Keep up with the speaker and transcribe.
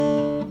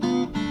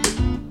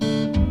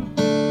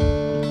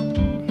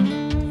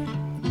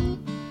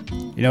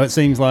it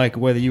seems like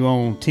whether you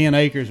own 10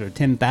 acres or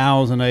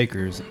 10,000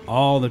 acres,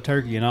 all the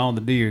turkey and all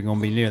the deer are going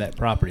to be near that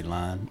property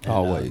line. And,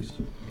 Always.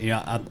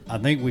 I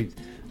think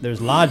there's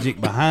logic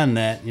behind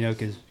that,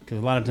 because a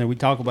lot of times we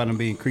talk about them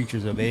being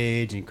creatures of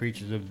edge and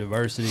creatures of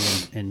diversity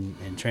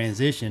and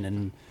transition,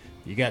 and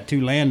you got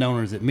two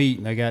landowners that meet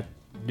and they got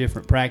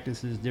different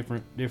practices,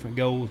 different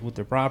goals with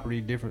their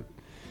property, different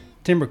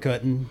timber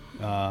cutting.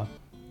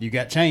 You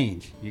got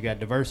change, you got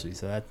diversity.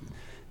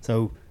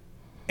 So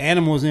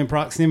animals in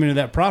proximity to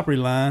that property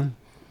line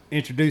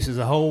introduces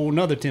a whole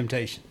nother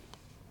temptation.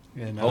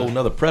 And, a whole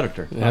nother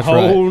predator. A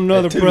whole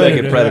nother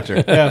two-legged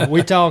predator. Yeah,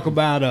 we talk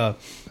about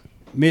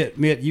Mitt,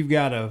 you've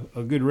got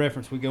a good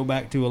reference we go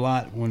back to a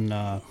lot when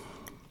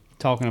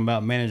talking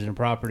about managing a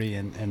property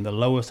and the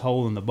lowest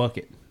hole in the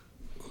bucket.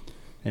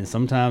 And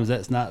sometimes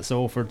that's not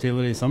soil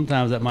fertility.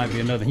 Sometimes that might be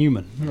another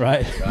human,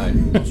 right?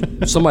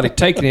 Right. Somebody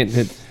taking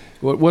it.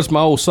 What's my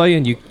old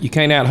saying? You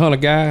can't out-hunt a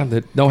guy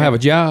that don't have a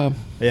job.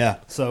 Yeah.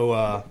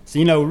 So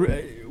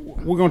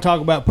we're going to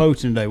talk about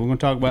poaching today. We're going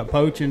to talk about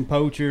poaching,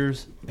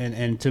 poachers,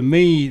 and to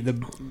me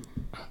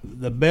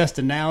the best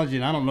analogy,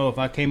 and I don't know if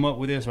I came up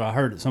with this or I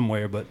heard it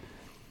somewhere, but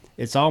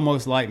it's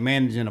almost like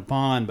managing a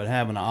pond but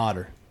having an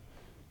otter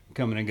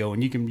coming and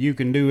going. You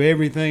can do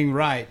everything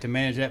right to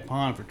manage that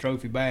pond for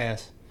trophy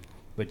bass,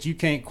 but you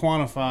can't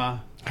quantify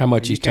how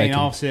much he's taking. You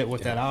can't offset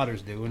what that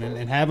otter's doing.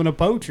 And having a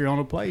poacher on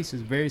a place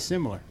is very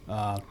similar.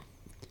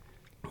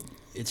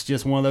 It's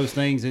just one of those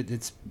things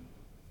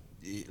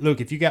look,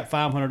 if you got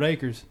 500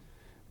 acres,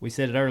 we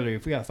said it earlier,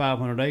 if we got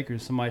 500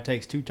 acres, somebody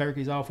takes 2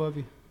 turkeys off of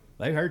you,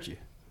 they hurt you.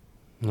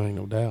 There ain't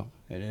no doubt.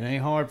 And it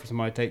ain't hard for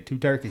somebody to take 2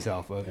 turkeys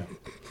off of you.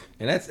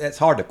 And that's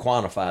hard to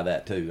quantify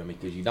that too. I mean,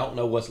 because you don't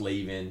know what's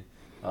leaving.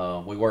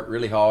 We work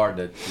really hard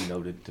to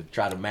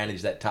try to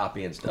manage that top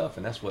end stuff,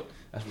 and that's what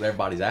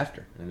everybody's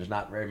after. And there's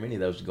not very many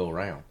of those to go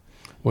around.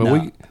 Well,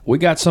 No. we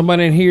got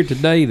somebody in here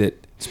today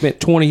that spent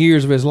 20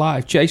 years of his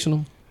life chasing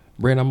them.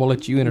 Brent, I'm gonna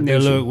let you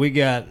introduce him. Look, we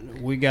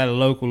got a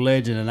local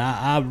legend, and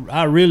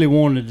I really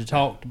wanted to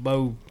talk to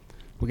Bo.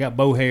 We got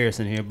Bo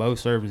Harrison here. Bo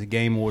served as a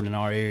game warden in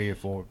our area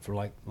for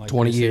like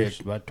 20 you years.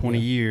 said, about 20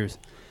 years,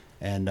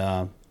 and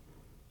in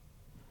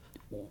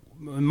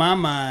my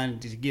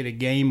mind, to get a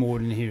game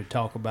warden here to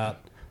talk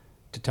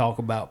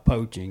about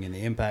poaching and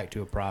the impact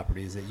to a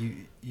property is that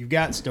you've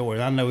got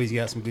stories. I know he's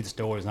got some good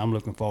stories, and I'm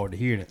looking forward to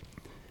hearing it.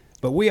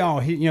 But we all,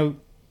 in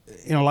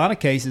a lot of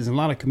cases, in a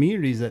lot of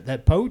communities,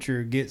 that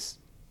poacher gets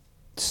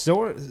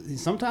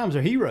sometimes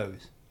they're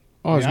heroes.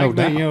 Oh, there's no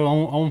doubt.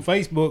 On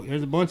Facebook,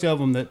 there's a bunch of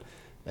them that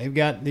they've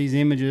got these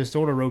images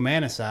sort of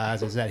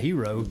romanticized as that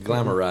hero,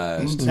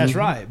 Glamorized. That's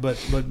right.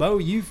 But Bo,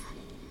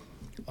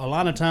 a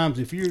lot of times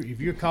if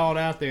you're called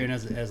out there and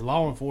as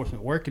law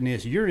enforcement working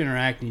this, you're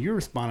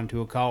responding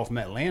to a call from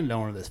that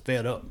landowner that's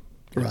fed up,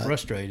 and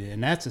frustrated,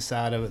 and that's a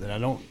side of it that I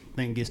don't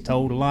think gets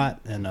told a lot.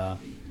 And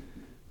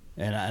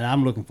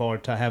I'm looking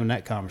forward to having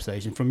that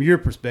conversation from your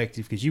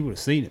perspective because you would have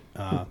seen it.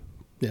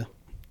 Yeah.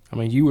 I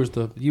mean, you was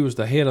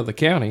the head of the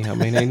county. I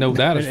mean, ain't no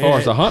doubt as far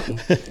as the hunting.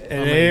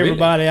 And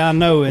everybody I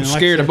know, and I'm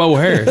scared of Bo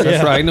Harris.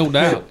 That's Yeah. right, no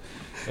doubt.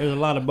 There's a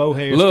lot of Bo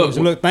Harris.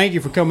 Look, thank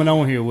you for coming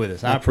on here with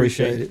us. I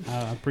appreciate it.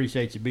 I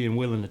appreciate you being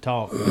willing to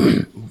talk.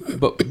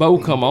 But Bo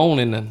come on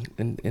in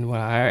when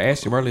I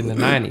asked him early in the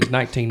 90s,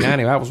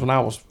 1990. That was when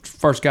I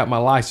first got my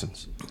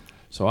license.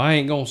 So I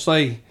ain't gonna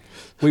say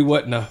we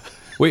wasn't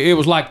it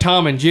was like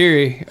Tom and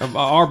Jerry.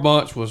 Our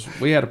bunch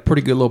we had a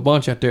pretty good little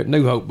bunch out there at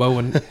New Hope, Bo,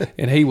 and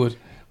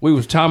we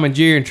was Tom and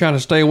Jerry and trying to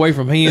stay away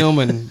from him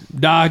and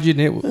dodging.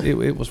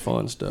 It was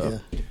fun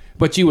stuff. Yeah.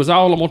 But I'm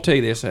gonna tell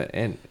you this,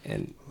 and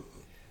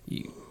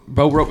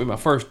Bo wrote me my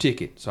first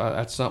ticket, so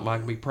that's something I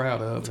can be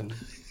proud of,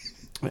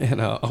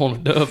 and on the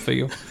dove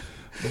field.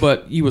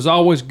 But you was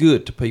always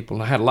good to people,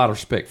 and I had a lot of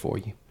respect for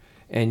you,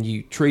 and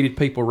you treated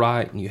people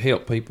right, and you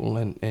helped people,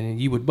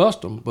 and you would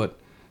bust them. But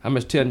I'm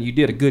just telling you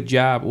did a good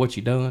job of what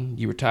you done.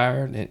 You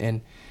retired,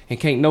 and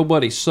can't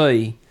nobody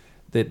say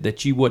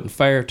that you wasn't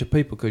fair to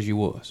people because you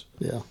was.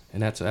 Yeah.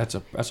 And that's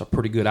a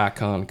pretty good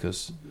icon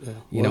because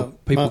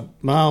people.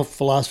 My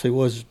philosophy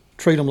was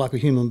treat them like a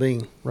human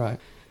being. Right.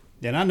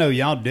 And I know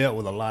y'all dealt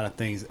with a lot of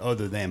things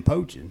other than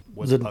poaching.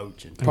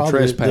 Poaching? Probably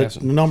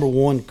trespassing. the number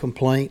one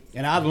complaint.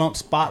 And I'd lump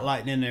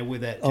spotlighting in there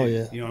with that too. Oh,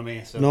 yeah. You know what I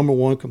mean? So, number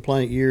one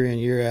complaint year in,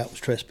 year out was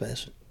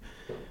trespassing.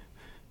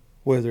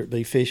 Whether it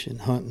be fishing,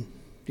 hunting,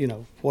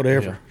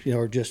 whatever,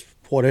 or just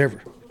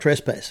whatever,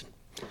 trespassing.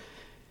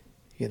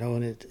 And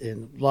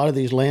a lot of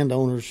these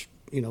landowners,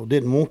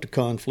 didn't want the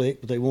conflict,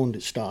 but they wanted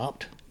it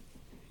stopped.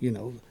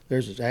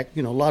 There's a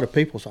lot of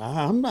people say,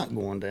 I'm not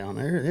going down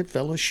there. That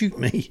fellow shoot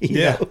me. You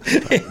know?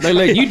 They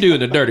let you do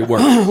the dirty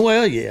work.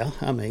 Well, yeah.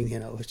 I mean,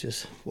 it's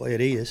just the way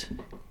it is.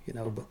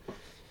 But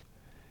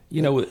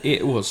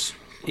it was,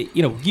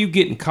 you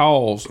getting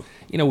calls.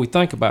 We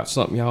think about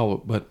something, y'all,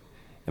 but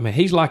I mean,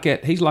 he's like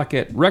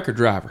that record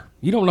driver.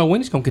 You don't know when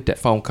he's gonna get that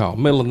phone call,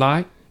 middle of the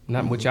night,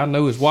 which I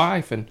know his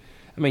wife, and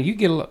I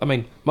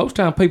mean, most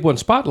time people in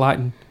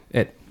spotlighting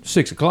at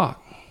 6 o'clock.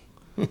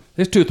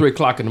 It's 2 or 3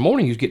 o'clock in the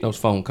morning. You was getting those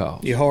phone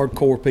calls. Your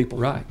hardcore people,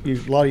 right? A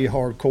lot of your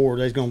hardcore,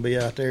 they's gonna be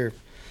out there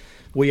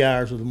wee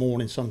hours of the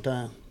morning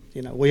sometime.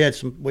 You know, we had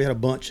a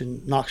bunch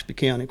in Knoxville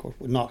County. Of course,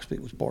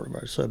 Knoxville was part of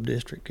our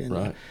sub-district. And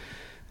Right.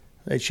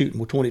 they'd shoot them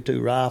with 22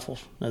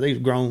 rifles. Now, these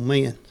were grown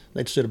men.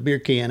 They'd set a beer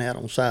can out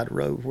on the side of the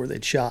road where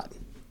they'd shot.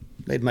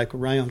 They'd make a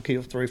round,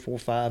 kill 3, 4,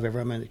 5,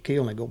 every time they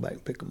kill, and they'd go back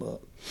and pick them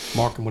up.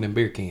 Mark them with them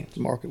beer cans.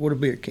 Mark it with a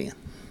beer can,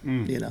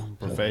 you know.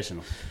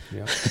 Professional.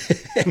 Yeah.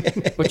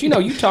 But,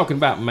 you talking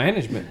about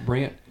management,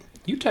 Brent.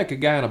 You take a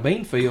guy in a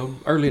bean field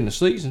early in the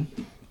season,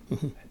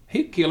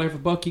 he'd kill every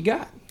buck you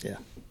got. Yeah.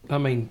 I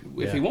mean,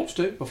 if he wants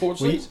to, before the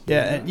season.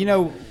 Yeah,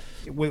 and,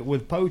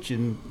 with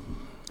poaching,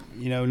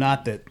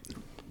 not that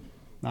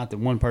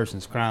one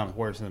person's crime is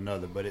worse than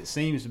another, but it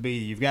seems to be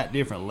you've got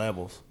different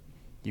levels.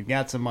 You've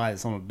got somebody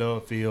that's on a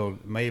dove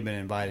field, may have been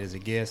invited as a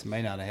guest,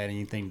 may not have had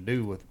anything to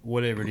do with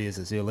whatever it is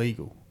that's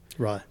illegal.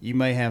 Right. You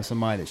may have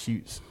somebody that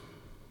shoots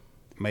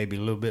maybe a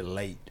little bit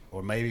late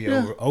or maybe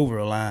over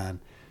a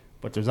line.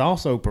 But there's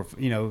also,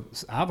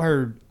 I've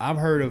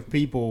heard of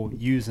people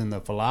using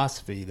the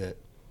philosophy that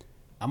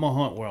I'm gonna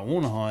hunt where I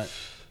want to hunt.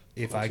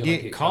 If I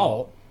get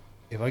caught,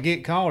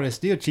 it's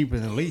still cheaper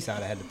than the lease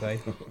I'd have had to pay.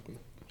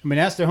 I mean,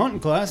 that's their hunting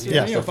class.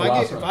 Yeah, if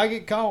I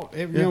get caught,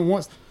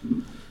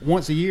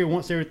 once a year,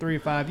 once every 3 or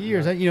 5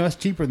 years, that's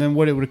cheaper than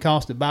what it would have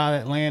cost to buy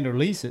that land or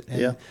lease it.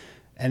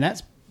 And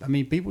that's,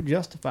 people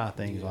justify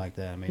things like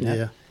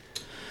that.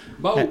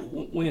 But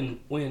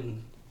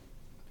when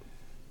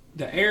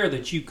the era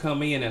that you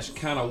come in, that's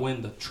kind of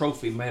when the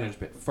trophy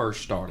management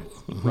first started,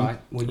 right?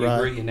 When you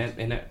agree in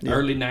that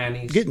early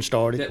 90s, getting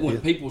started, that when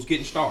people was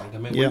getting started. I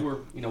mean,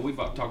 we've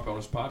talked about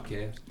this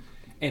podcast,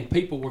 and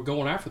people were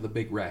going after the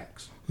big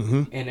racks.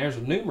 And there's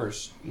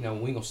numerous, we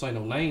ain't gonna say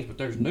no names, but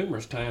there's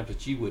numerous times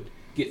that you would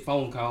get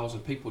phone calls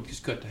and people would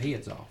just cut the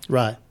heads off.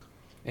 Right.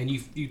 And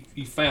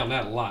you found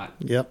that a lot.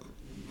 Yep.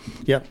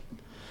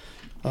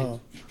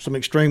 Some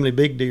extremely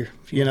big deer,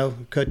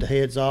 cut the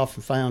heads off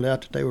and found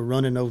out that they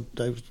were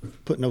they was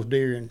putting those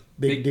deer in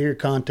big deer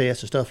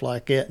contests and stuff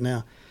like that.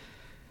 Now,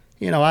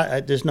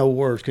 there's no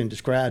words can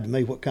describe to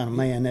me what kind of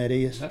man that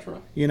is. That's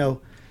right.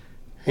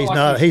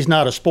 He's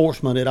not a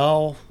sportsman at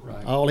all.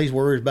 Right. All he's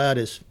worried about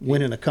is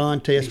winning a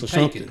contest for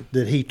something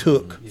that he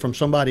took from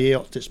somebody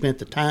else that spent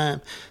the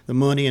time, the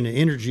money, and the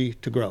energy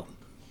to grow.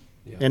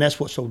 Yeah. And that's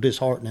what's so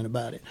disheartening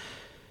about it.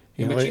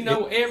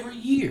 Every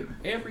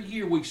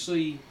year we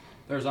see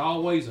there's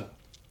always a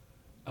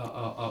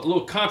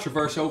little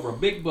controversy over a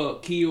big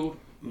buck killed.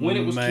 When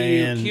it was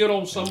killed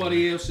on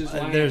somebody else's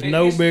land. There's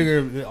no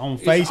bigger on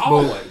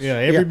Facebook.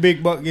 Every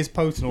big buck gets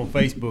posted on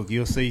Facebook.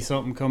 You'll see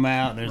something come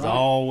out. There's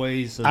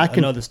always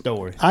another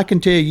story. I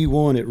can tell you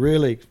one that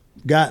really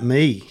got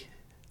me,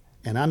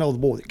 and I know the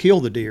boy that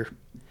killed the deer.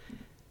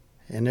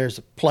 And there's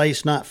a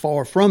place not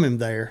far from him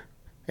there.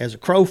 As a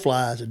crow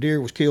flies, a deer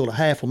was killed a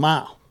half a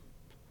mile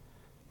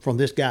from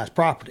this guy's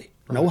property.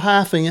 Right. No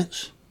high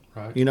fence.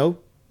 Right.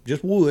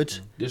 Just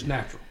woods. Just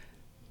natural.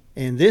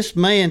 And this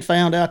man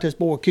found out this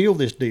boy killed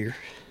this deer,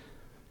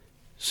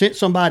 sent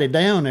somebody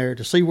down there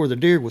to see where the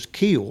deer was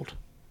killed.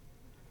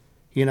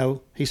 He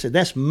said,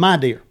 "That's my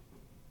deer.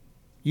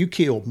 You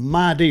killed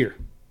my deer."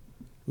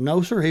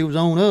 No, sir, he was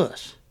on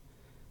us.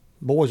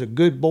 The boy's a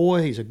good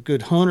boy. He's a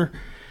good hunter.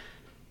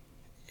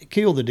 He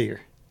killed the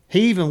deer.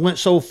 He even went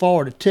so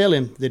far to tell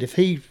him that if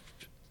he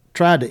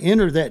tried to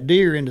enter that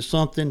deer into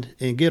something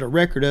and get a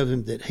record of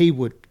him, that he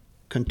would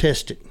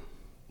contest it.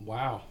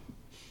 Wow.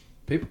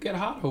 People get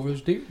hot over his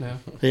deer now.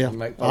 Yeah.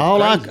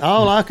 All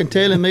I can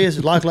tell him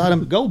is like a lot of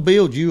them, go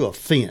build you a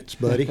fence,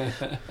 buddy.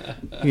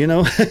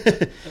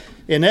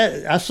 And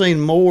that I've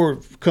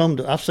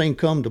seen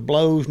come to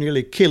blows,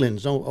 nearly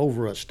killings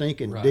over a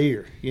stinking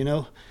deer.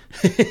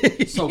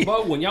 So,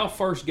 Bo, when y'all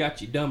first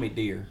got your dummy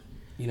deer,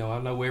 I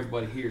know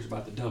everybody hears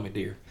about the dummy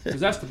deer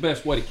because that's the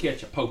best way to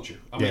catch a poacher.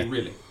 I mean,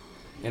 really.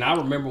 And I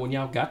remember when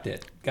y'all got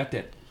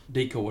that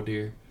decoy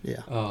deer.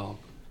 Yeah.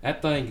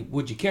 That thing,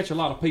 would you catch a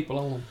lot of people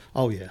on them?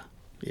 Oh yeah.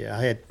 Yeah,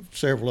 I had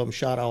several of them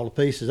shot all to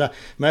pieces.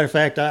 Matter of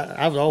fact,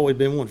 I've always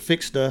been wanting to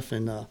fix stuff,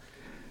 and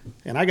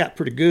I got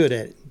pretty good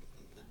at it,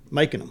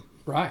 making them.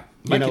 Right,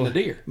 making the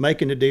deer.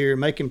 Making the deer,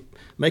 make him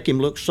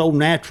look so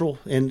natural.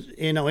 And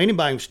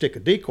anybody can stick a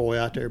decoy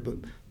out there,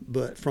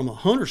 but from a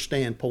hunter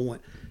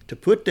standpoint, to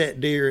put that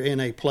deer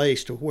in a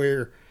place to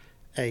where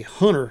a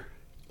hunter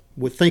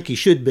would think he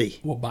should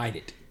be. Will bite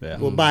it. Yeah.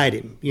 Will bite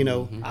him,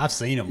 I've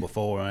seen them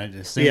before, and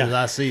as soon as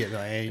I see it,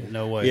 ain't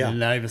no way. Yeah.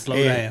 Not even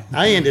slow down.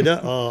 I ended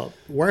up,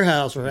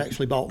 Warehouser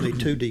actually bought me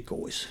 2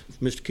 decoys.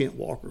 Mr. Kent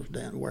Walker was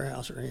down at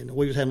Warehouser, and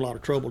we was having a lot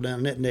of trouble down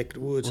in that neck of the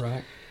woods.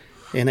 Right.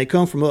 And they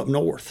come from up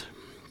north.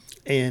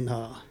 And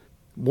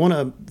one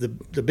of the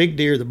big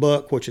deer, the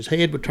buck, which his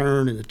head would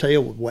turn and the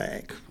tail would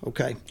wag,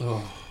 okay?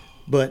 Oh.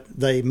 But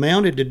they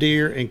mounted the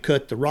deer and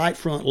cut the right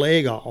front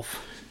leg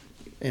off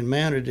and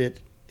mounted it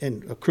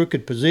in a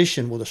crooked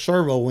position with a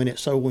servo in it,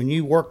 so when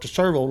you worked the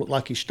servo, it looked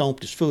like he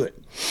stomped his foot.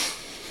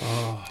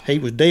 Oh. He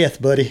was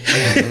death, buddy.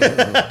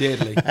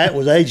 Deadly. That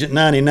was Agent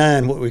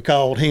 99, what we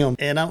called him.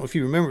 And I don't know if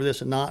you remember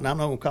this or not, and I'm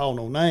not going to call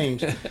no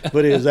names,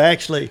 but it was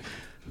actually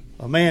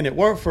a man that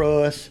worked for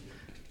us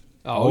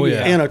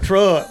in a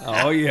truck.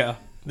 Oh, yeah.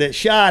 that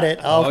shot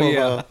it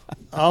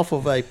off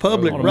of a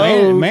public On a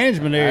road.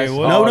 management area.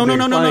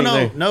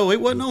 No, it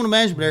wasn't on a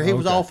management area. He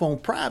was off on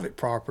private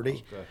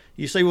property. Okay.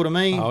 You see what I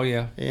mean? Oh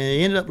yeah. And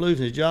he ended up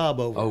losing his job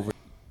over.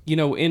 You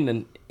know, in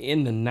the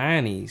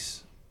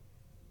 90s,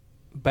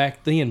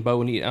 back then,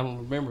 Bo, and I don't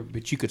remember,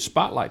 but you could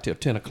spotlight till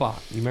 10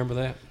 o'clock. You remember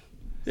that?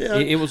 Yeah.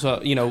 It was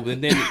and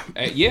then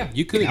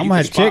you could. I'm you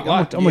gonna could check.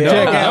 spotlight. I'm gonna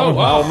check out.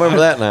 I remember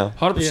that now.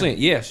 100%,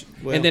 yes.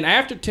 Well- And then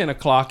after 10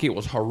 o'clock, it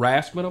was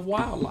harassment of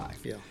wildlife.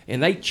 Yeah.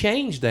 And they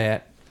changed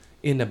that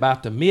in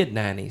about the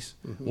mid-90s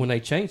when they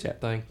changed that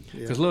thing.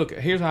 Because, look,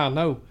 here's how I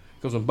know.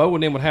 Because when Bo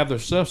and them would have their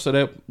stuff set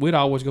up, we'd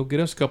always go get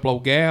us a couple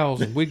old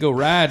gals, and we'd go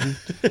riding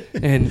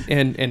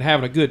and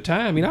having a good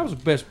time. I was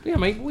the best. I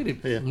mean, we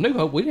did New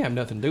Hope. We didn't have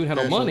nothing to do. We had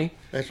no money.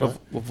 That's right.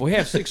 If we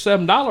had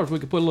 $6-7, we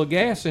could put a little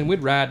gas in.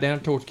 We'd ride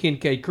down towards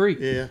Kincaid Creek.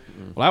 Yeah.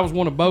 Well, that was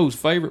one of Bo's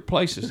favorite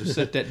places to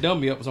set that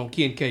dummy up was on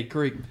Kincaid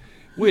Creek.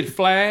 We'd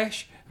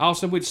flash. All of a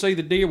sudden, we'd see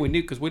the deer. We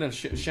knew because we done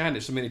shined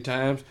it so many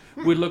times.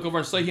 We'd look over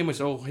and see him and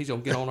say, "Oh, he's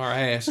gonna get on our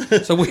ass."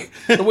 So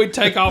we'd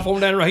take off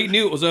on down the road. He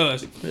knew it was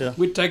us. Yeah.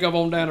 We'd take off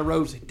on down the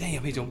road and say,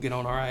 "Damn, he's gonna get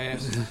on our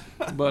ass."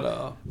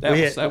 But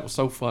that was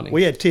so funny.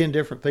 We had 10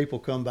 different people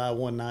come by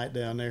one night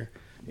down there,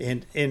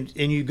 and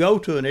you go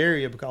to an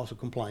area because of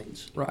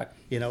complaints. Right.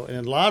 And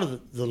a lot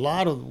of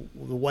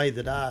the way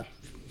that I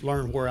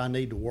learned where I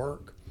need to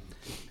work,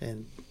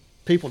 and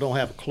people don't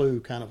have a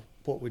clue kind of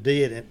what we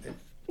did.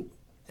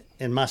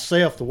 And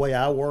myself, the way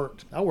I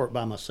worked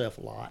by myself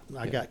a lot.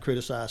 I got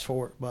criticized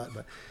for it, but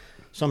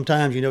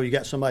sometimes, you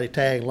got somebody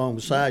tagging along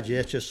beside you.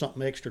 It's just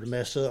something extra to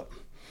mess up.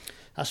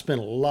 I spent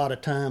a lot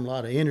of time, a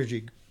lot of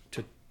energy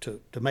to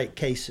make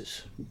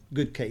cases,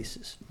 good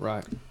cases.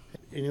 Right.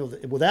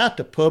 Without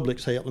the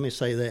public's help, let me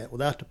say that,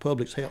 without the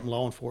public's help in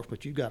law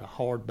enforcement, you've got a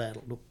hard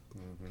battle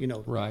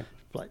to, Right.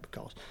 play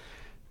because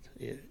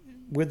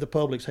with the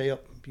public's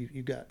help,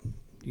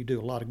 you do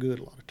a lot of good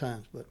a lot of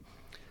times, but.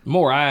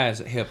 More eyes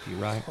that help you,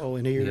 right? Oh,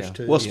 and ears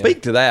too. Well,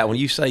 speak to that. When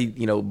you say,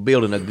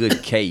 building a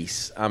good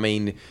case, I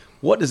mean,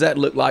 what does that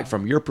look like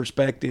from your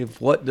perspective?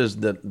 What does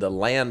the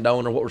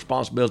landowner, what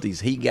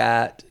responsibilities he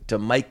got to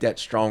make that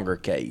stronger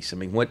case? I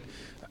mean,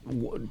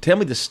 tell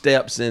me the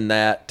steps in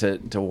that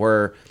to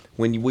where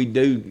when you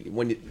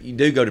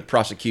do go to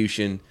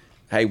prosecution,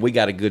 hey, we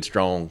got a good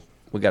strong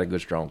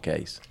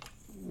case.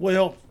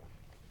 Well,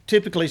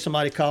 typically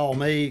somebody called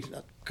me,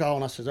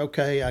 and I said,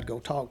 okay, I'd go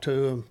talk to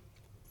them.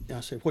 I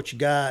said, what you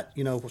got,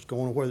 what's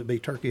going on, whether it be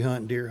turkey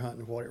hunting, deer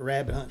hunting,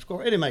 rabbit hunting,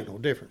 it didn't make no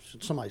difference.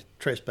 Somebody's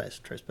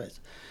trespassing.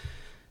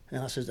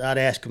 And I'd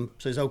ask them,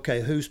 says,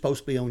 okay, who's supposed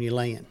to be on your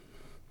land?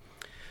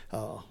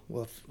 Well,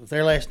 if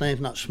their last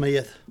name's not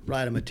Smith,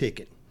 write them a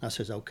ticket. I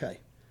says, okay.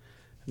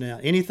 Now,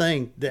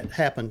 anything that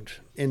happened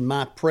in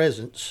my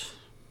presence,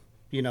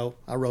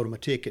 I wrote them a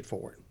ticket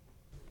for it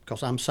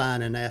because I'm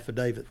signing an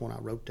affidavit when I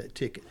wrote that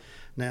ticket.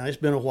 Now, it's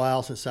been a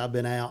while since I've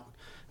been out,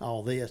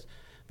 all this.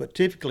 But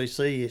typically,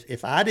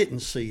 if I didn't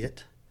see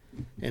it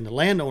and the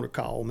landowner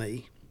called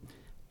me,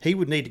 he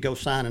would need to go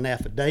sign an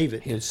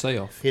affidavit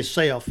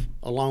himself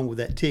along with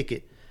that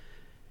ticket.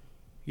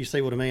 You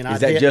see what I mean? Is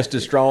that just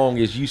as strong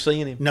as you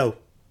seeing him? No.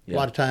 Yeah. A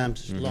lot of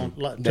times, to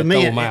They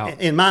me, throw 'em out.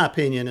 in my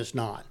opinion, it's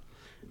not.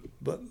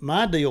 But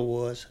my deal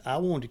was I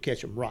wanted to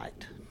catch them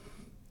right.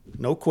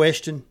 No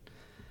question.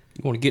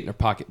 You want to get in their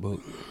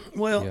pocketbook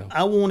Well,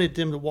 I wanted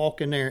them to walk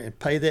in there and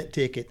pay that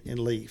ticket and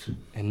leave.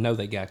 and know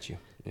they got you.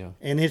 Yeah.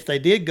 And if they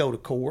did go to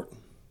court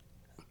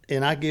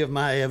and I give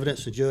my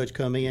evidence, the judge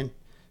come in,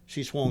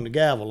 she swung the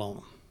gavel on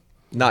them.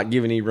 Not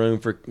giving any room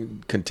for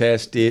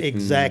contested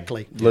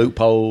Exactly. and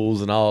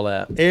loopholes and all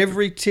that.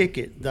 Every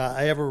ticket that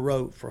I ever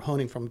wrote for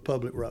hunting from the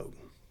public road,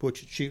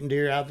 which is shooting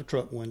deer out of a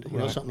truck window,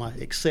 something like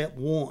that, except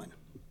one,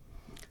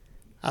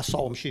 I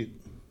saw them shoot.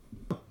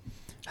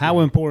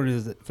 How important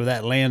is it for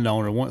that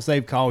landowner, once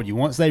they've called you,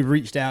 once they've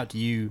reached out to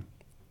you,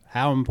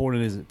 how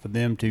important is it for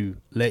them to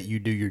let you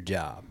do your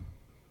job?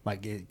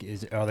 Like,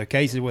 are there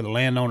cases where the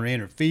landowner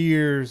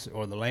interferes,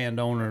 or the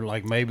landowner,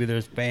 like maybe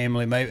there's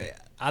family, maybe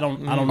I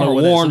don't know Or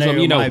what warns that them,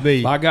 scenario might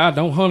be. by God,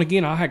 don't hunt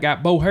again. I had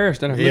got Bo Harris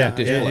down there at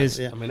this place.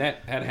 yeah. I mean, that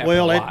happened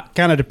Well, a it- lot.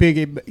 Kind of to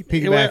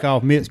piggyback Well-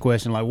 off Mitt's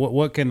question, like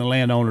what can the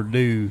landowner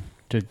do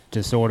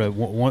to sort of,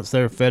 once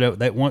they're fed up,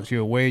 that once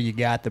you're aware you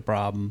got the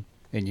problem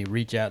and you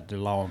reach out to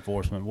law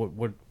enforcement,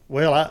 what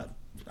Well,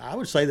 I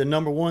would say the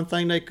number one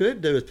thing they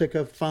could do is pick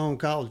up the phone,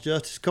 call the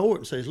justice court,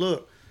 and says,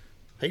 "Look,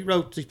 he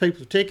wrote these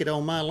people a ticket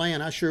on my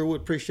land. I sure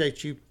would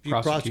appreciate you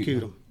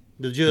prosecute them."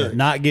 The judge,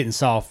 not getting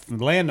soft,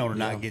 the landowner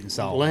not getting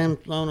soft.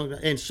 landowner,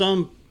 in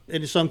some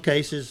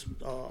cases,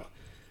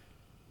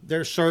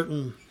 there's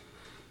certain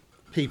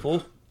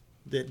people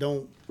that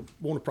don't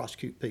want to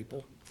prosecute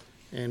people,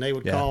 and they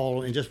would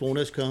call and just want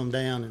us to come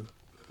down and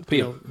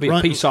Be a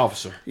peace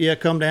officer. Yeah,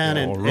 come down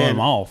Or and run 'em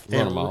off.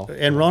 Run 'em off.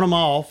 and run them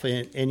off,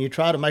 and you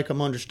try to make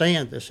them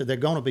understand this, that they're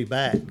going to be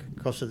back,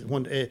 because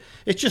when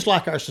it's just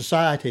like our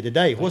society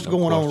today. What's no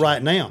going on question.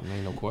 right now?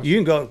 Ain't no question.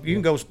 You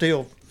can go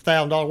steal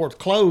 $1,000 worth of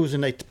clothes,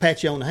 and they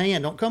pat you on the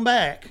hand. Don't come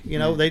back.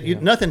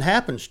 Nothing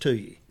happens to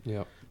you.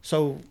 Yeah.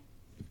 So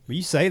Well,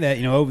 you say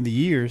that, over the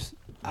years,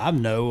 I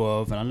know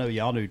of, and I know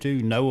y'all do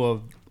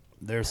too,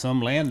 there's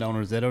some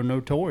landowners that are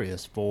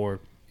notorious for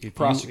if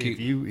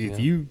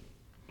you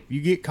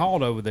get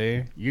caught over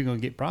there, you're going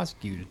to get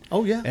prosecuted.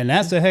 Oh, yeah. And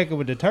that's a heck of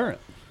a deterrent.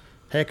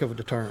 Heck of a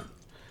deterrent.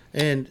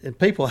 And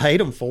people hate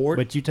them for it.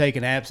 But you take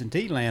an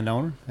absentee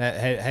landowner.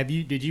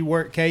 Did you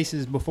work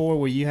cases before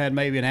where you had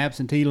maybe an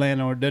absentee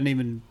landowner that doesn't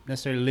even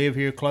necessarily live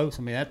here close?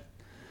 I mean,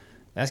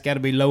 that's got to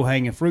be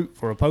low-hanging fruit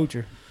for a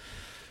poacher.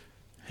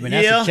 I mean,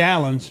 that's a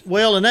challenge.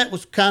 Well, and that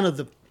was kind of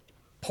the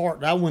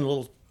part. I went a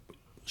little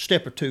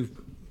step or two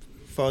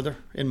further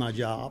in my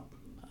job.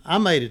 I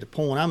made it a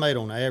point. I made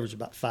on average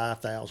about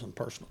 5,000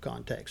 personal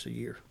contacts a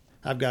year.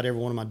 I've got every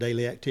one of my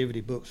daily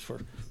activity books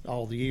for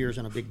all the years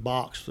in a big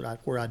box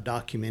where I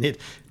documented.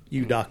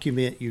 You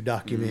document, you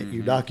document,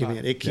 you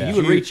document. It keeps you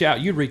would reach out.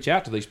 You'd reach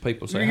out to these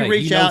people and say, "Hey,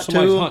 reach you know out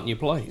somebody's to hunting your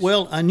place."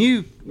 Well, I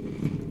knew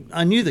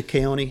the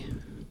county.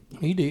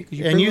 You did. 'Cause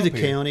you I grew knew up the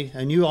here. county.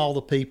 I knew all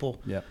the people.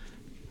 Yep.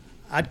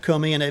 I'd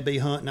come in, they'd be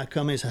hunting. I'd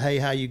come in and say, "Hey,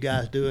 how you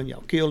guys doing?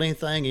 Y'all killed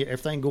anything?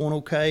 Everything going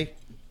okay?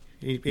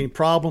 Any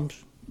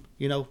problems?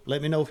 You know,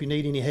 let me know if you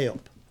need any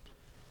help."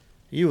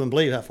 You wouldn't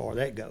believe how far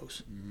that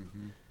goes.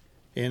 Mm-hmm.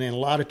 And then a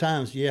lot of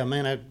times, we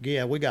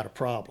got a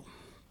problem.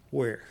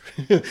 Where?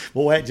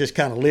 Boy, that just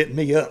kind of lit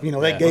me up. You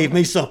know, that gave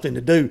me something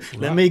to do. Right.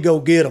 Let me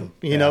go get them,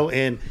 you know.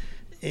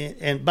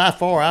 And by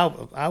far,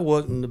 I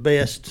wasn't the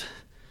best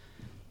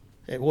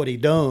at what he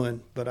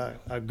done, but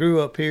I grew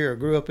up here. I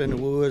grew up in the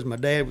woods. My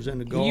dad was in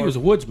the guard. You was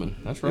a woodsman.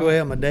 That's right.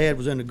 Well, my dad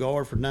was in the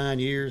guard for 9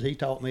 years. He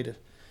taught me to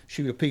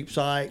shoot a peep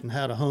sight and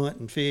how to hunt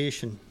and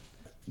fish. And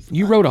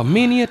you wrote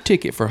a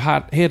ticket for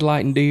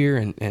headlighting deer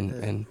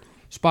and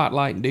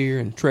spotlighting deer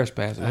and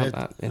trespassing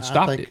and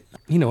stopped it.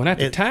 You know, and at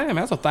the time,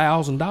 that's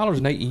 $1,000,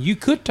 and you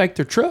could take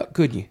their truck,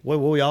 couldn't you? Well,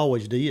 we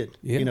always did.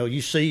 Yeah. You know,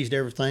 you seized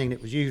everything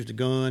that was used, the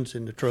guns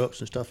and the trucks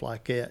and stuff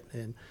like that.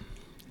 And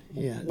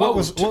yeah, what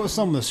was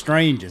some of the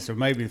strangest or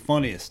maybe the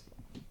funniest?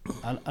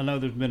 I know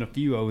there's been a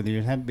few over there.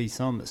 There had to be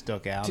some that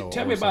stuck out.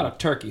 Tell me about a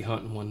turkey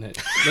hunting one.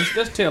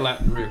 Let's tell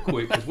that real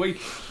quick, because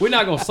we're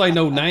not going to say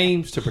no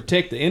names to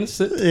protect the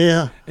innocent.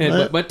 Yeah,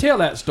 but tell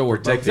that story.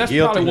 That's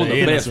probably one of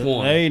the best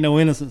ones. There ain't no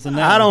innocence in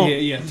that.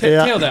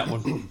 Tell that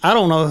one. I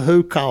don't know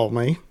who called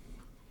me.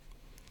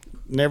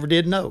 Never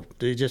did know.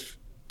 They just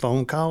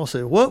phone call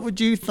said, "What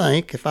would you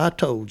think if I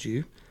told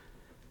you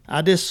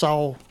I just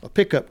saw a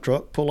pickup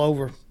truck pull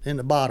over in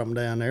the bottom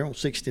down there on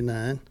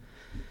 69,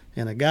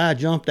 and a guy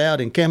jumped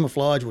out in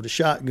camouflage with a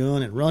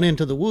shotgun and run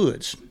into the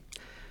woods?"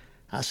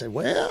 I said,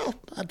 "Well,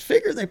 I'd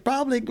figure they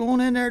probably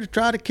going in there to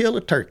try to kill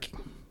a turkey.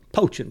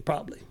 Poaching,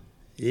 probably."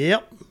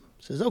 "Yep."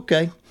 Says,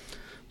 "Okay."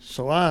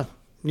 So I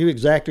knew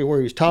exactly where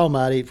he was talking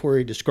about, where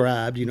he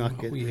described, you know.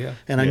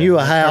 I knew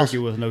a house.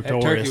 Turkey was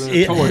notorious.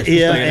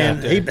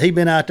 And he'd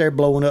been out there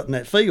blowing up in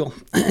that field.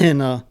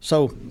 And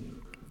so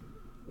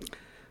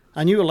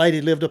I knew a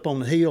lady lived up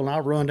on the hill, and I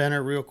run down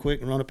there real quick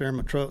and run up there in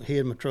my truck,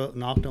 hid my truck,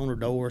 knocked on her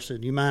door,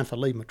 said, "You mind if I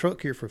leave my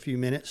truck here for a few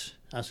minutes?"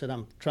 I said,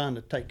 "I'm trying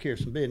to take care of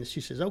some business."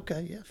 She says,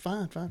 "Okay, yeah,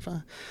 fine.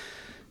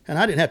 And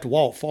I didn't have to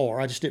walk far.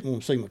 I just didn't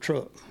want to see my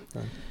truck.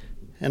 Right.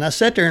 And I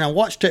sat there and I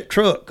watched that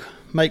truck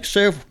make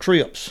several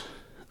trips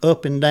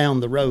up and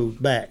down the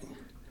road back.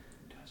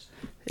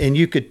 And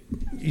you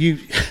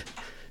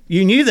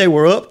knew they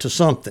were up to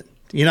something.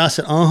 You know, I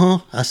said,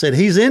 I said,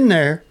 "He's in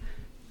there.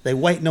 They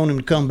waiting on him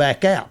to come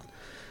back out."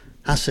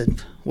 I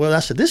said,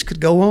 "This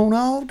could go on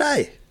all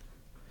day."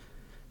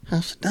 I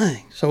said,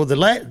 "Dang." So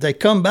they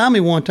come by me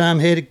one time,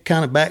 headed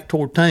kind of back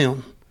toward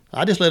town.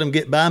 I just let them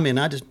get by me, and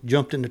I just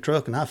jumped in the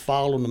truck, and I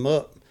followed them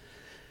up.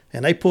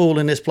 And they pulled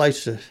in this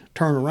place to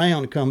turn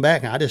around and come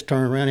back, and I just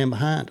turned around in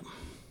behind them.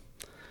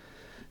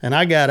 And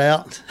I got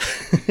out,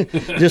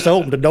 just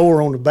opened the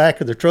door on the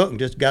back of the truck and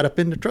just got up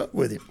in the truck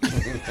with him.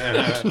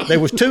 There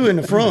was two in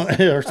the front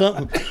or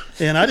something.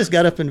 And I just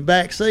got up in the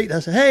back seat. I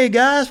said, "Hey,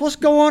 guys, what's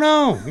going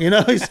on?" You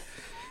know, he's,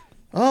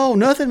 "Oh,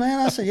 nothing, man."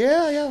 I said,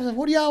 yeah. I said,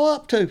 "What are y'all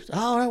up to?"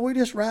 "Oh, we're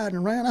just riding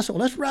around." I said,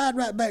 "Well, let's ride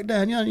right back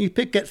down. You know, you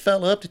pick that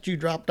fella up that you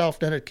dropped off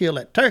down there to kill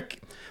that turkey."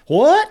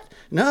 "What?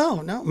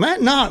 No,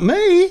 man, not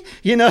me."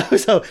 You know,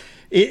 so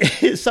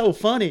it's so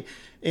funny.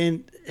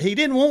 And he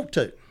didn't want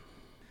to.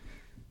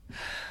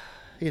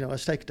 You know, I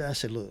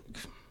said, "Look,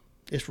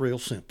 it's real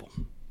simple.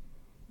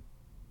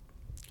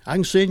 I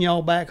can send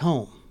y'all back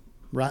home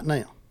right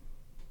now.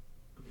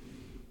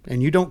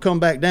 And you don't come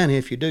back down here.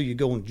 If you do, you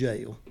go in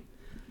jail."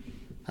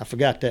 I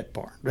forgot that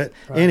part. But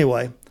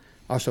anyway,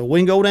 I said, "We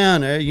can go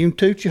down there. You can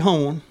toot your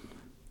horn.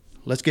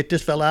 Let's get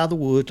this fella out of the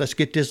woods. Let's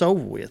get this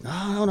over with."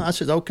 No. I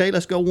said, "Okay,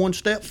 let's go one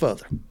step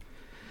further."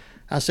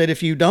 I said,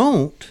 "If you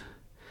don't,"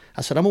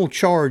 I said, "I'm going to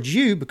charge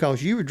you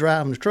because you were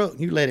driving the truck and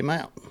you let him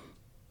out.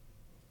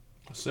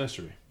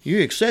 Accessory.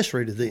 You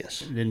accessory to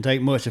this." It didn't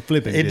take much to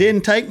flip it. It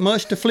didn't take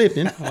much to flip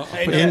him.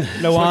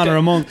 No honor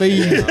among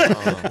thieves.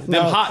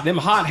 Them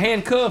hot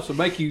handcuffs will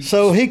make you.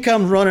 So he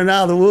comes running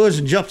out of the woods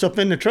and jumps up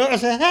in the truck. I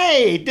said,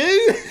 "Hey,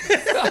 dude."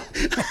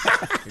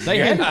 They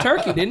had the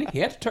turkey, didn't he? He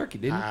had the turkey,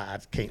 didn't he? I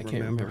can't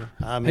remember.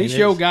 He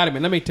sure got him.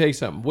 And let me tell you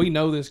something. We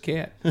know this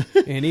cat,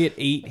 and it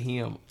ate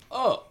him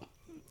up.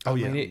 I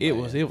mean, it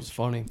was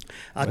funny.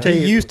 I tell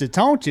He you, used to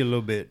taunt you a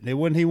little bit. It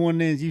wasn't he one of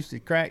those used to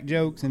crack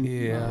jokes and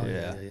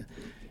Yeah.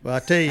 Well, I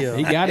tell you,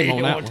 He got him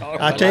on that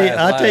one. I tell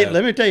you.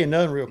 Let me tell you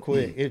another real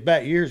quick. It's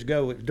back years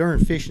ago. It was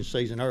during fishing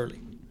season early,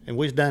 and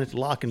we was down at the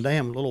Lock and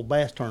Dam, a little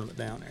bass tournament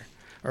down there,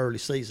 early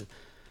season.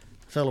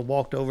 A fellow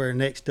walked over there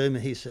next to me.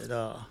 He said,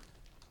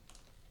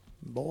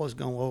 "Boys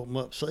gonna open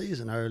up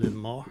season early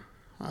tomorrow."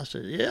 I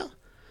said, "Yeah."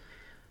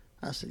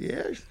 I said,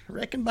 "Yeah, I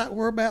reckon about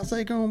whereabouts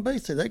they gonna be." He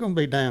said, "They're gonna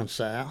be down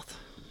south."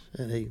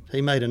 And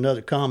he made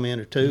another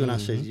comment or two, and I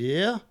said,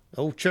 "Yeah,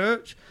 old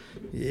church,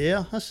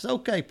 yeah." I said,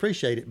 "Okay,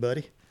 appreciate it,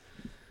 buddy."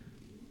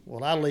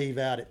 Well, I leave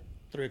out at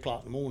 3 o'clock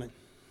in the morning.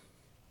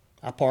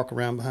 I park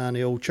around behind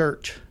the old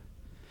church.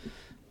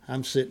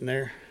 I'm sitting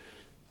there.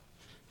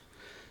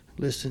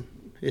 Listen,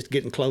 it's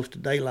getting close to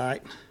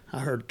daylight. I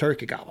heard a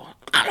turkey gobble.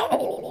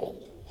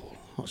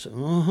 I said,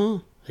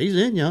 he's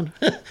in yonder.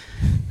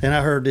 Then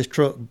I heard this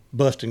truck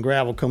busting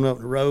gravel coming up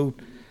the road.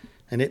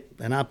 And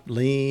I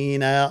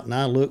lean out and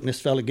I look, and this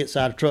fella gets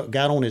out of the truck,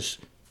 got on his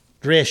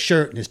dress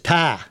shirt and his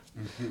tie.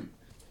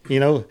 You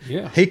know,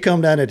 he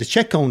come down there to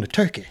check on the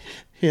turkey,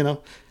 you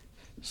know,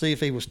 see if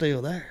he was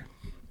still there.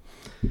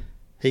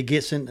 He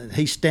gets in,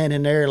 he's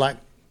standing there like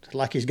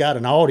he's got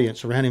an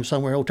audience around him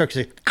somewhere. Old turkey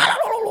said,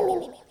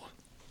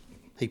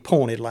 he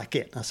pointed like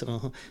that. I said,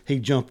 He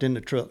jumped in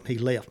the truck and he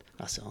left.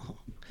 I said,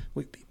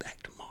 we'll be back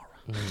tomorrow.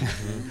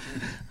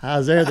 I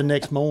was there the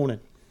next morning.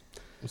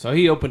 So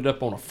he opened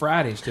up on a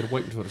Friday instead of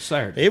waiting until the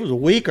Saturday. It was a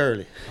week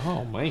early.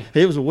 Oh, man.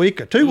 It was a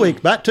week or 2 weeks,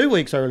 about 2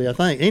 weeks early, I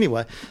think.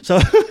 Anyway, so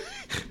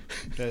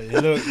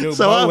Look,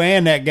 Bo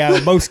and that guy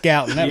were both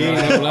scouting. That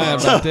ain't lying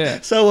about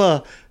that.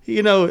 So,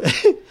 you know,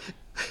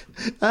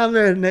 I'm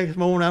there the next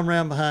morning. I'm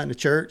around behind the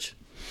church,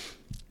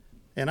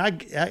 and I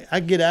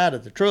get out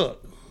of the truck,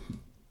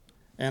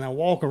 and I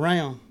walk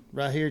around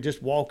right here,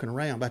 just walking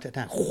around. About that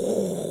time,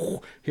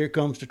 here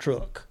comes the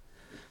truck.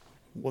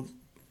 Well,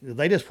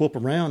 they just whoop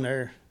around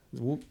there.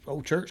 The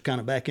old church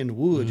kind of back in the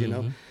woods, you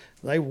know.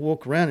 They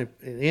walk around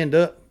and end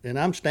up, and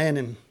I'm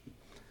standing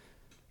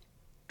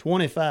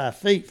 25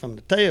 feet from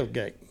the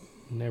tailgate.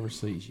 Never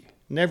sees you.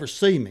 Never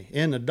see me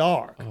in the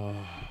dark.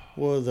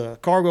 Well, the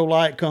cargo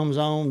light comes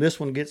on. This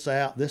one gets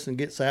out. This one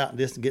gets out.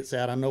 This one gets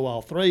out. I know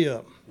all three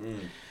of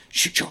them.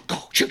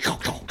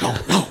 Go.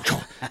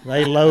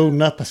 They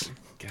loading up us.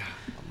 God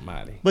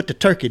almighty. But the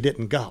turkey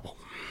didn't gobble.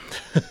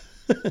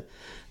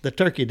 The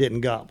turkey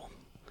didn't gobble.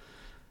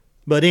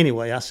 But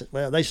anyway, I said,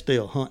 well, they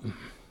still hunting.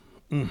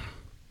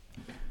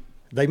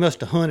 They must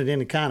have hunted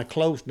in kind of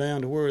close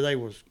down to where they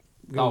was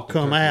going to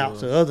come out,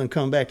 so other than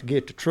come back to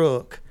get the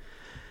truck.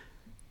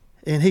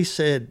 And he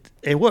said,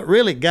 and what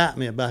really got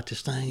me about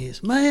this thing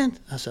is, man,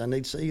 I said, I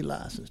need CE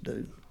license,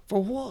 dude.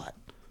 For what?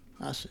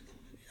 I said,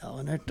 y'all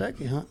in there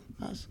turkey hunting.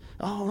 I said,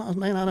 oh,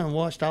 man, I done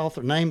watched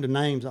named the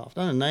names off.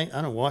 I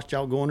done watched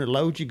y'all go in there,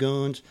 load your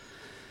guns.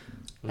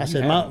 I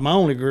said, my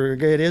only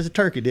regret is the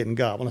turkey didn't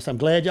gobble. I said, I'm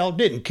glad y'all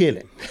didn't kill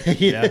him.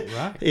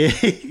 Right.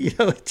 You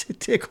know, it's a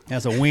tickle.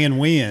 That's a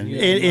win-win.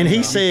 And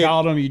he said, you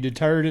called them, you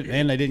deterred it,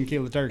 and they didn't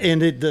kill the turkey.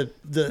 And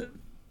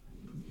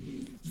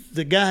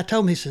the guy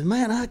told me, he said,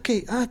 man, I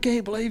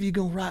can't believe you're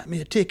going to write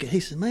me a ticket. He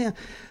said, man,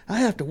 I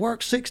have to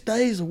work 6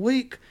 days a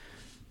week,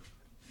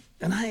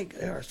 and I ain't,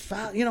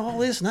 you know, all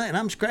this and that, and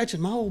I'm scratching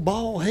my old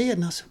bald head.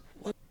 And I said,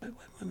 wait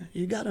a minute,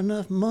 you got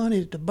enough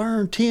money to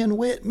burn 10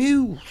 wet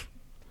mules.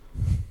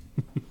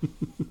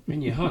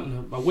 And you're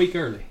hunting a week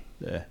early.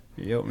 Yeah.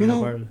 You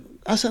know,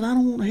 I said, I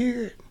don't want to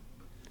hear it.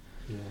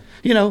 Yeah.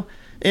 You know,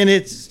 and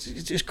it's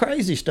just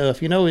crazy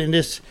stuff, you know, and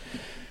this.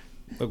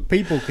 Look,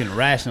 people can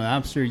rationalize.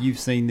 I'm sure you've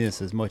seen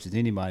this as much as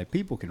anybody.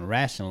 People can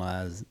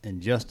rationalize and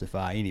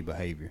justify any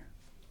behavior.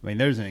 I mean,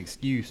 there's an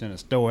excuse in a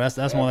store.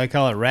 That's why they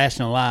call it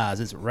rational lies.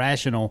 It's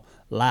rational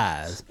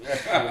lies.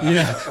 You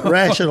know,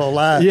 rational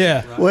lies.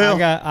 Yeah. Right.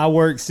 Well, I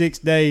work 6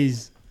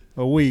 days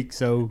a week,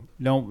 so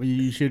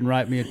you shouldn't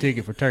write me a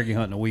ticket for turkey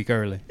hunting a week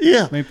early.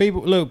 Yeah. I mean,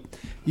 people, look,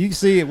 you can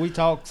see it. We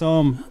talked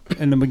some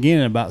in the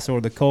beginning about sort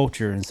of the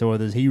culture and sort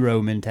of this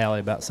hero mentality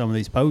about some of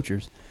these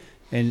poachers.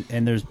 And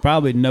there's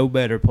probably no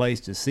better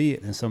place to see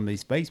it than some of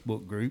these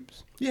Facebook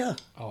groups. Yeah.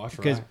 Oh, that's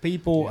right. Because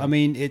people, I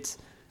mean,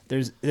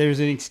 there's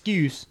an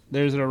excuse.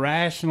 There's a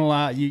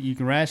rationalize. You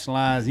can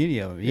rationalize any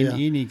of it,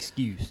 any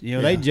excuse. You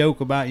know, they joke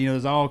about, you know,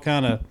 there's all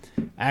kind of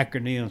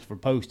acronyms for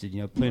posted.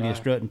 You know, plenty of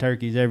strutting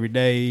turkeys every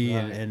day,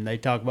 and they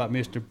talk about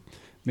Mr.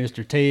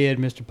 Ted,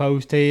 Mr.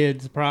 Post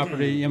Ted's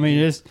property. I mean,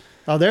 it's.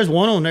 Oh, there's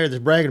one on there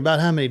that's bragging about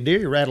how many deer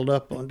he rattled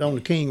up on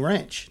the King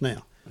Ranch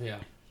now. Yeah.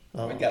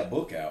 We got a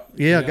book out.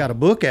 Yeah, I got a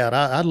book out.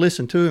 I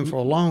listened to him for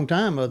a long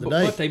time the other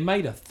day. But they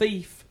made a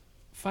thief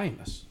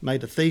famous.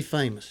 Made a thief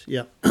famous,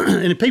 yeah.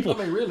 And people.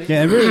 I mean, really.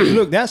 Yeah, really,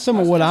 look, that's some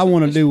of what I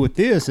want to do with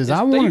this is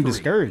I want to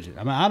discourage it.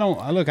 I mean, I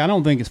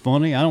don't think it's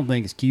funny. I don't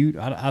think it's cute.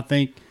 I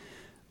think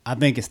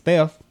it's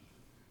theft,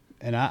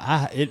 and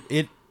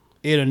it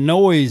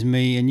annoys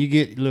me. And you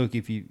get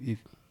if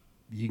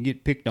you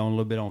get picked on a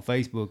little bit on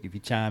Facebook if you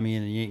chime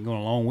in and you ain't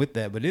going along with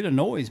that, but it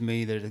annoys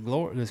me that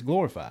it's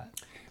glorified.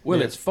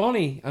 Well, it's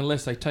funny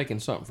unless they've taken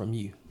something from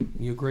you.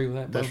 You agree with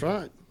that, That's bro?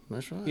 right.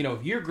 That's right. You know,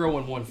 if you're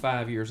growing one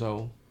 5 years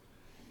old,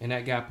 and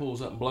that guy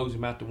pulls up and blows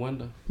him out the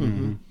window,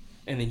 and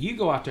then you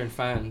go out there and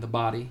find the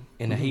body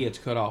and the head's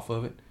cut off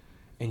of it,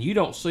 and you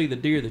don't see the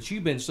deer that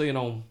you've been seeing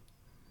on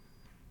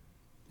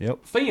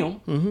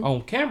film,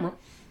 on camera,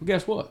 well,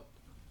 guess what?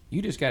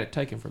 You just got it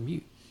taken from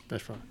you.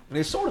 That's right. And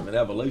it's sort of an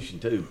evolution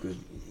too, because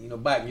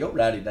back in your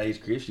rowdy days,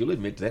 Chris, you'll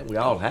admit to that. We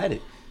all had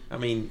it. I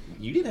mean,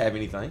 you didn't have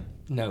anything.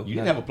 No, you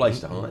didn't have a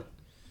place to hunt.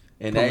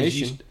 And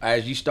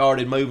as you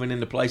started moving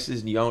into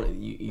places, and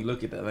you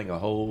look at that thing a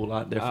whole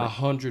lot different.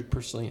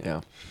 100%.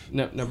 Yeah.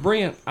 Now,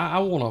 Brent,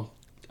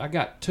 I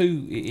got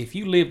two. If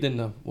you lived in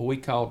what we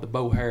called the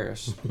Bo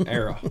Harris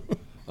era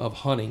of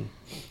hunting,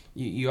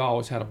 you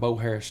always had a Bo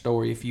Harris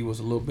story. If you was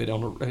a little bit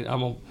on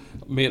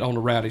the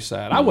rowdy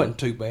side, I wasn't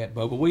too bad,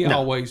 Bo, but we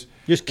always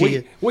just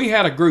kid. We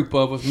had a group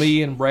of us,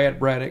 me and Brad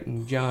Braddock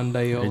and John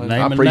Dale. And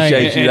I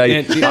appreciate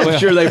you. I'm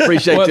sure they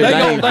appreciate your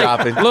name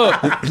dropping.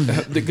 Look,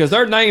 because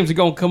their names are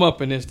gonna come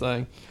up in this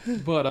thing.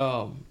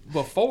 But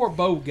before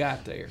Bo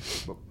got there,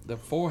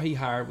 before he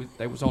hired,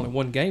 there was only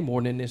one game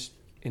warden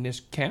in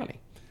this county,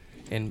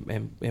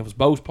 and it was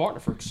Bo's partner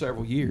for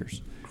several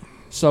years.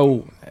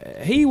 So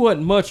he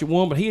wasn't much at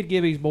one, but he'd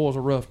give these boys a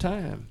rough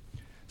time.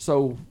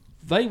 So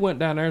they went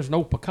down there. There's an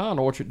old pecan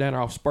orchard down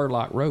there off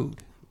Spurlock Road.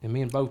 And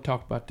me and Bo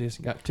talked about this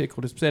and got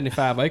tickled. It's a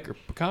 75-acre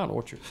pecan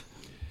orchard.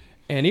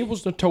 And it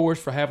was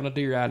notorious for having a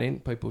deer out in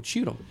it. People would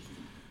shoot them.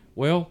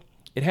 Well,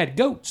 it had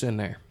goats in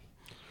there.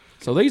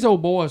 So these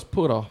old boys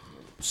put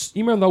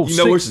you remember those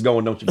where this is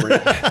going, don't you,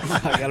 Brent?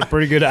 I got a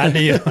pretty good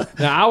idea.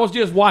 Now, I was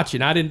just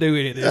watching. I didn't do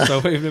anything. So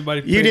if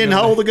anybody You didn't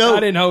hold the goat? I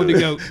didn't hold the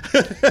goat.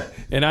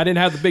 And I didn't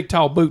have the big,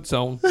 tall boots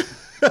on. I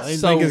didn't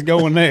think it's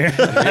going there.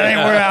 That ain't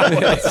where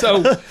I was.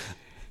 So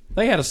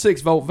they had a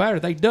 6-volt battery.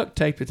 They duct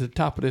taped it to the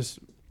top of this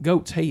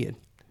goat's head.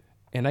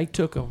 And they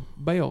took a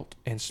belt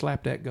and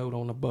slapped that goat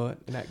on the butt.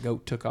 And that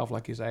goat took off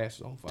like his ass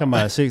was on fire. Talking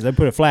about a 6, they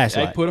put a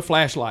flashlight. They put a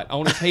flashlight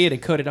on his head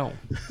and cut it on.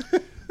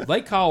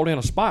 They called in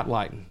a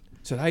spotlight and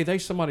said, hey,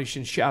 somebody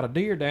should shot a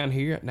deer down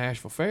here at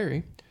Nashville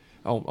Ferry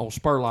on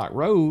Spurlock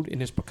Road in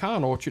this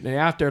pecan orchard, and they're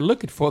out there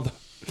looking for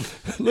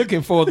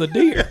the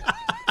deer.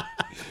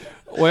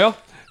 Well,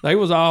 it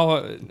was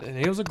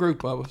a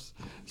group of us.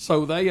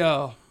 So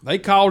they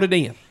called it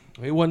in.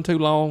 It wasn't too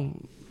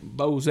long.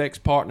 Bo's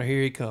ex-partner,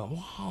 here he come.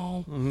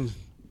 Whoa. Mm-hmm.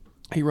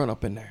 He run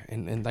up in there,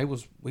 and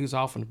we was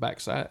off on the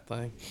backside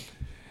thing.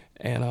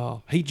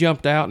 And he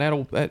jumped out,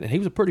 and he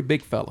was a pretty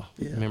big fella.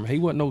 Yeah. Remember, he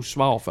wasn't no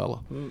small fella.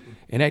 Mm-mm.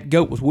 And that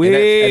goat was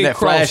way and that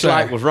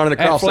flashlight was running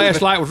across. That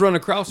flashlight was running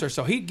across there,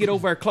 so he'd get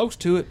over there close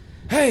to it.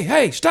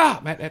 Hey,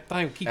 stop! That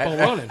thing would keep on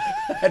running.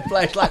 That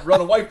flashlight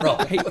run away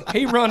from him.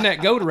 He run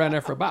that goat around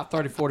there for about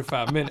 30,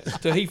 45 minutes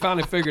till he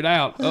finally figured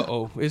out,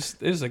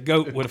 it's a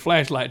goat with a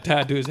flashlight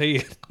tied to his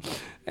head.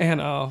 And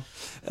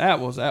that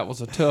was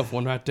a tough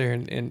one right there.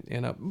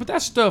 And but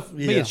that stuff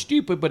being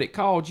stupid, but it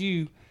called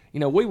you.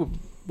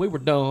 We were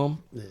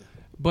dumb,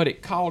 but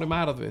it called him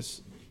out of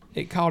his.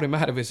 It called him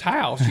out of his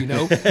house, and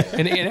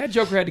that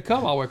joker had to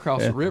come all the way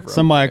across the river.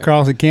 Somebody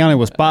across the county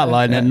was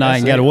spotlighting that night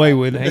and got away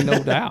with it. Ain't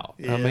no doubt.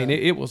 I mean,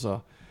 it was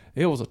a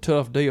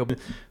tough deal.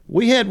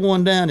 We had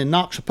one down in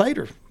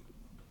Noxapater,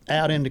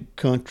 out in the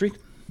country,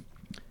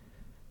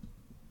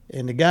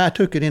 and the guy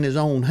took it in his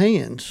own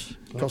hands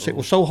because it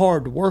was so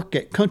hard to work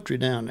that country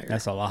down there.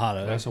 That's a lot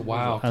of. That's a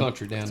wild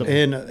country down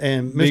there.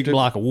 And big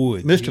block of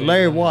wood. Mr.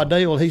 Larry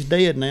Waddell, he's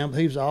dead now, but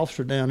he was an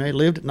officer down there. He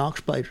lived at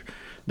Noxapater,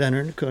 down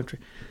there in the country.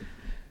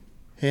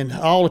 And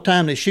all the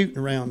time they're shooting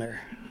around there.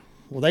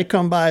 Well, they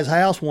come by his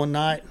house one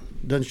night,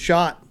 done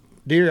shot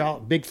deer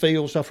out, big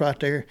field, stuff right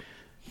there.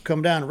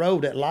 Come down the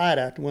road, that light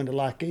out the window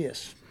like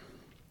this.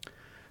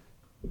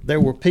 There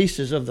were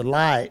pieces of the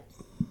light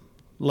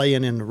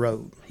laying in the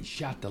road. He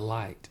shot the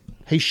light.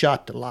 He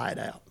shot the light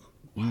out.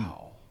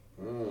 Wow.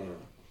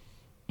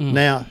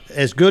 Now,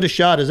 as good a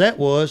shot as that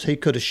was, he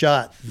could have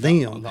shot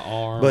them. The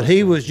arm. But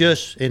he was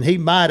and he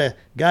might have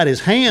got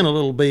his hand a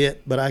little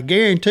bit, but I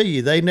guarantee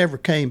you they never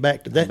came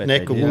back to that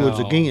neck of woods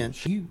again.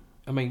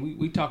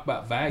 We talk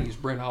about values,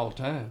 Brent, all the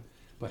time,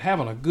 but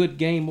having a good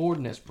game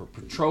warden that's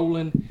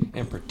patrolling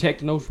and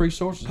protecting those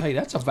resources, hey,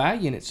 that's a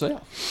value in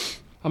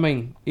itself. I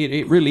mean,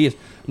 it really is.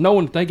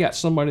 Knowing that they got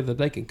somebody that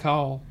they can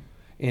call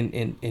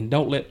and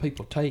don't let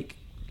people take.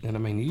 And, I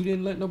mean, you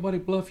didn't let nobody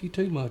bluff you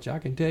too much, I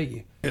can tell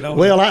you.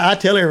 Well, I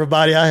tell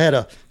everybody I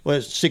had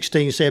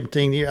 16,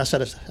 17 years. I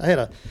said I had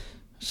a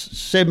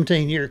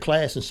 17-year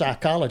class in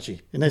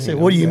psychology. And they said,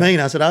 what do you mean?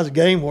 I said, I was a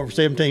game warden for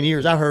 17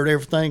 years. I heard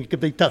everything that could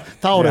be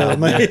thought of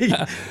me.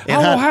 I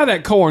don't know how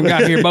that corn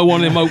got here by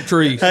one of them oak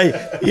trees. Hey,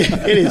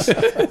 it is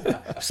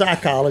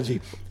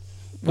psychology.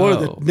 One of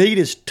the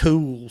neatest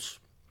tools,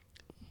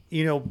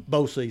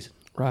 bow season.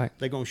 Right.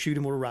 They're going to shoot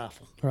him with a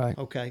rifle. Right.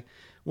 Okay.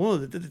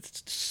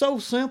 It's so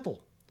simple.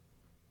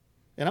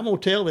 And I'm going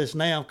to tell this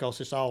now because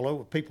it's all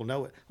over. People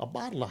know it. A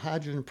bottle of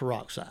hydrogen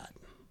peroxide.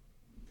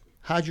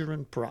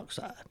 Hydrogen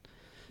peroxide.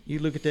 You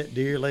look at that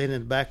deer laying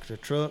in the back of the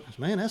truck.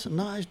 Man, that's a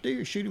nice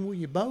deer. Shoot him with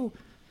your bow.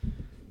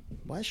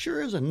 Well, that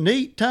sure is a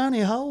neat,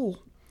 tiny hole.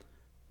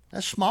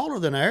 That's smaller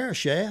than an arrow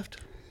shaft.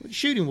 What you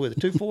shoot him with, a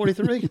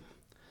 243?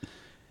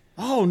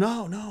 Oh,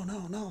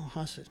 no.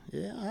 I said,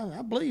 yeah,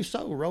 I believe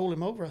so. Roll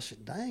him over. I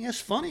said, dang, that's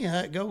funny how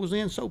it goes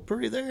in so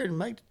pretty there and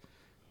make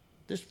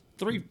this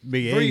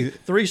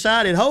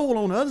three-sided hole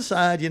on the other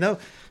side, you know.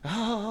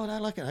 Oh, I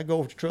like it. I go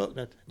over to the truck,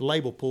 and the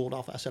label pulled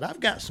off. I said, I've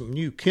got some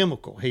new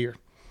chemical here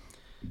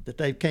that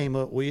they've came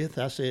up with.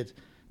 I said,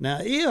 now,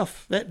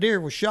 if that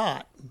deer was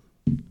shot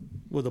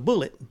with a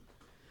bullet,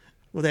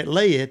 with that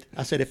lead,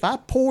 I said, if I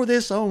pour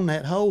this on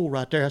that hole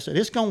right there, I said,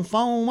 it's going to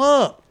foam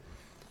up.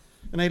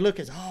 And they look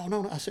at, oh,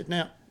 no. I said,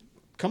 now,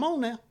 come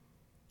on now.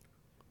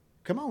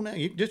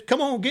 You just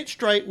come on, get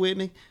straight with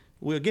me.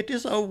 We'll get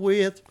this over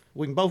with.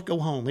 We can both go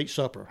home, eat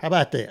supper. How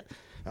about that?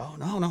 Oh,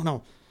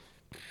 no.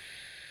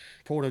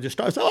 Porter just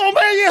starts, oh, man,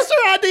 yes, sir,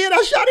 I did.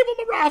 I shot him with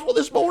my rifle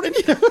this morning.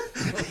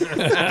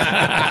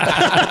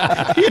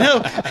 You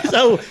know,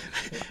 so,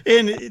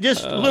 and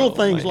just little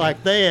things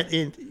like that.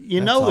 And you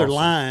know they're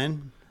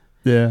lying.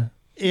 Yeah.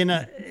 And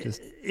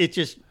they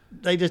just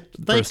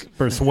think.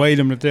 Persuade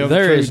them to tell the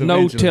truth. There is no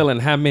eventually. telling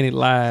how many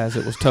lies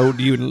it was told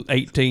to you in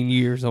 18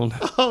 years on.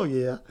 Oh,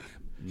 yeah.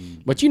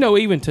 But, you know,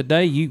 even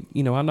today, you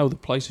know, I know the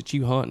place that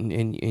you hunt,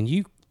 and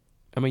you,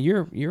 I mean,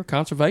 you're a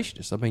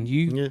conservationist. I mean,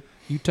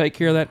 you take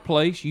care of that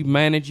place, you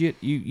manage it,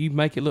 you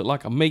make it look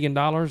like $1 million,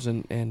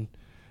 and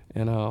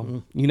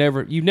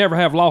you never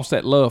have lost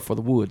that love for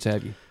the woods,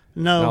 have you?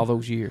 No. In all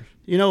those years.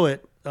 You know,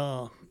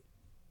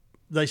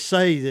 they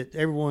say that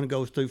everyone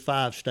goes through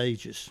 5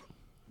 stages,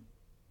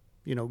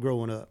 you know,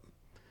 growing up.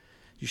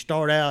 You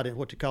start out at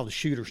what they call the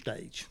shooter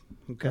stage,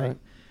 okay? Right.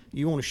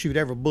 You want to shoot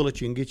every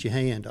bullet you can get your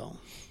hand on.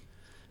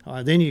 All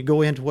right, then you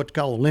go into what they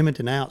call the limit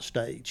and out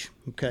stage.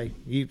 Okay,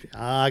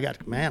 I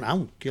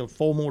want to kill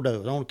 4 more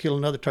does. I want to kill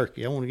another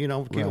turkey. I want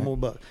to, kill more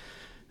bucks.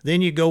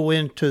 Then you go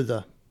into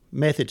the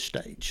method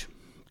stage.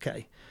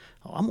 Okay,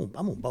 I'm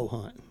gonna bow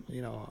hunt.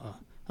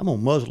 I'm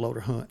gonna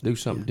muzzleloader hunt. Do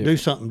something different. Do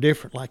something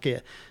different like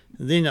that.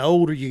 And then the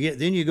older you get,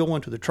 then you go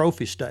into the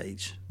trophy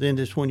stage. Then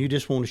that's when you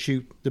just want to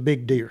shoot the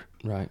big deer,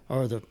 right,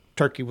 or the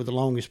turkey with the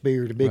longest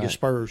beard, the biggest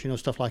spurs,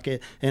 stuff like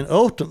that. And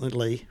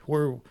ultimately,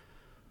 where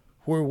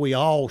we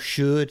all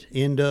should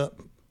end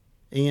up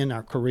in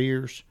our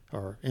careers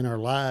or in our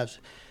lives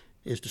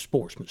is the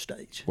sportsman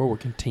stage. Where we're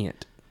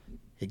content.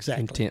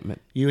 Exactly.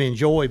 Contentment. You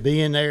enjoy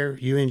being there.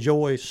 You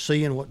enjoy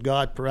seeing what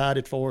God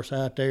provided for us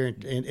out there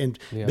and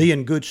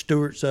being good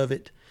stewards of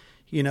it,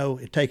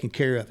 and taking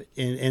care of it.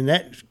 And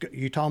that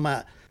you're talking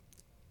about,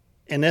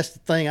 and that's the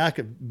thing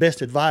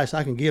best advice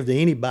I can give to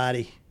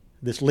anybody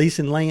that's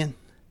leasing land.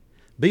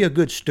 Be a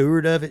good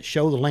steward of it.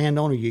 Show the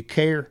landowner you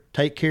care.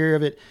 Take care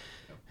of it.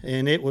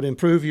 And it would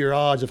improve your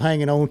odds of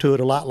hanging on to it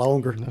a lot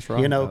longer. That's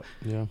right.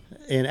 Yeah.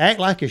 And act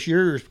like it's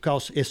yours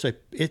because it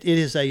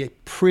is a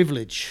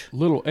privilege.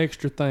 Little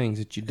extra things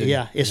that you do.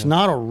 Yeah, it's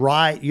not a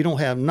right. You don't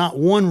have not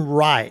one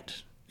right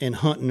in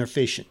hunting or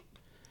fishing.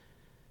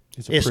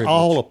 It's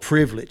all a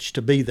privilege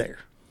to be there.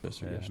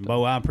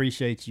 Bo, I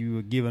appreciate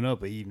you giving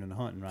up an evening of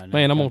hunting right now.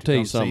 Man, I'm gonna tell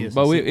you something,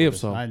 Bo.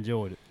 I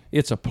enjoyed it.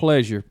 It's a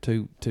pleasure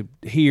to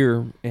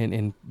hear,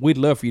 and we'd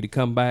love for you to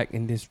come back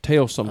and just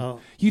tell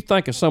some. You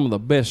think of some of the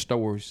best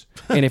stories,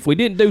 and if we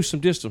didn't do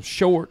some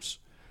shorts,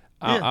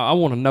 I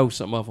want to know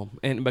some of them,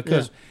 and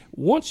because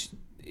once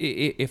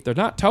if they're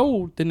not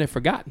told, then they're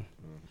forgotten.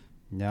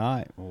 All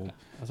right, well,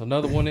 that's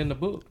another one in the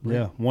book.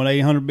 Yeah,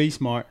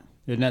 1-800-BE-SMART.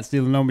 Isn't that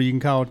still the number you can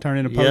call? Turn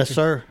in a poacher? Yes,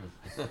 sir.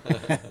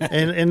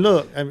 and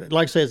look,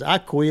 like I said, I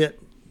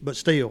quit, but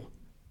still,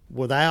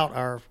 without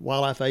our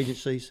wildlife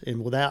agencies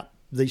and without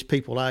these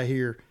people out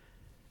here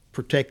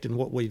protecting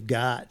what we've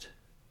got,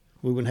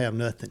 we wouldn't have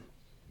nothing.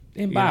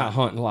 And buy a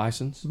hunting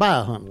license. Buy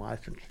a hunting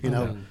license,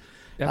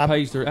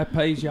 That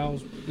pays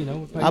y'all's,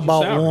 I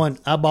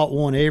bought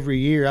one every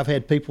year. I've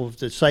had people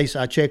that say,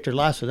 I checked their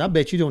license. I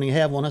bet you don't even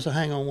have one. I said,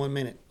 hang on 1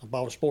 minute. I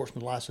bought a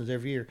sportsman license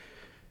every year.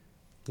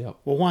 Yep.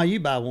 Well, why you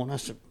buy one? I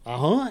said, I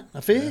hunt,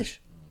 I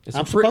fish. Yeah.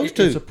 I'm supposed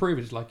to. It's a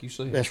privilege, like you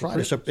said. That's right.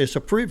 It's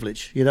a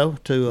privilege,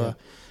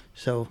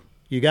 so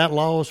you got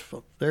laws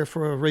there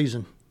for a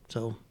reason.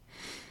 So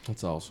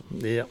that's awesome.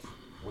 Yeah.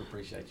 We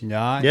appreciate you.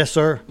 All right. Yes,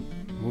 sir.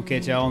 We'll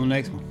catch y'all on the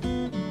next one.